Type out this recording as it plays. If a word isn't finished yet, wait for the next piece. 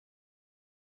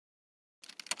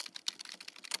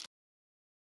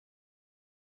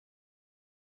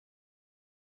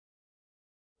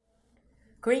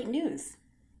Great news!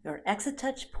 Your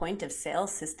Exatouch Point of Sale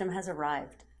system has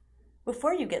arrived.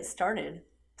 Before you get started,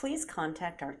 please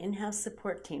contact our in-house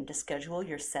support team to schedule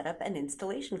your setup and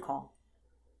installation call.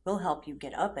 We'll help you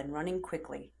get up and running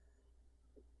quickly.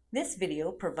 This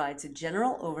video provides a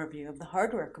general overview of the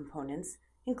hardware components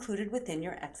included within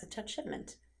your Exatouch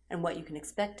shipment and what you can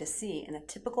expect to see in a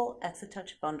typical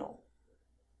Exatouch bundle.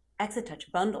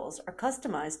 Exatouch bundles are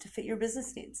customized to fit your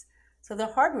business needs, so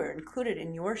the hardware included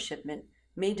in your shipment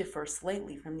may differ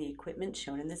slightly from the equipment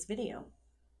shown in this video.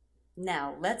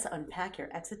 Now, let's unpack your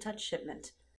Exatouch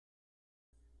shipment.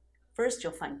 First,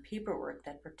 you'll find paperwork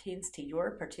that pertains to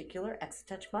your particular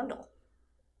Exatouch bundle.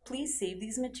 Please save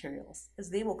these materials as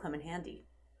they will come in handy.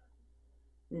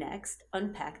 Next,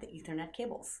 unpack the Ethernet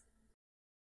cables.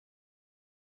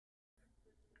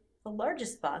 The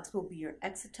largest box will be your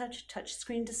Exatouch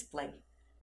touchscreen display.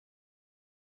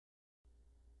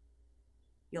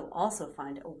 You'll also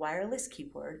find a wireless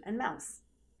keyboard and mouse,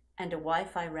 and a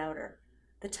Wi-Fi router.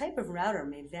 The type of router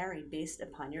may vary based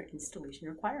upon your installation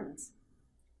requirements.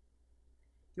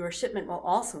 Your shipment will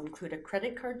also include a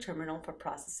credit card terminal for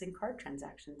processing card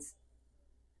transactions,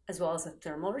 as well as a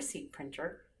thermal receipt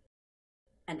printer,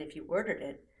 and if you ordered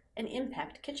it, an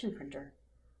impact kitchen printer.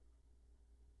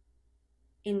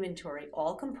 Inventory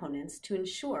all components to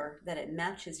ensure that it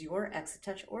matches your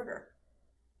Exatouch order.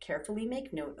 Carefully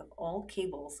make note of all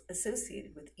cables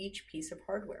associated with each piece of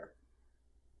hardware.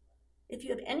 If you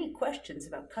have any questions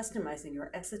about customizing your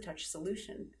Exatouch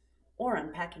solution or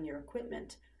unpacking your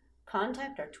equipment,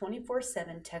 contact our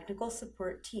 24/7 technical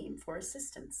support team for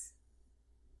assistance.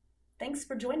 Thanks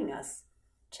for joining us.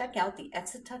 Check out the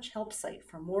Exatouch help site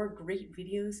for more great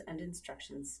videos and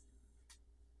instructions.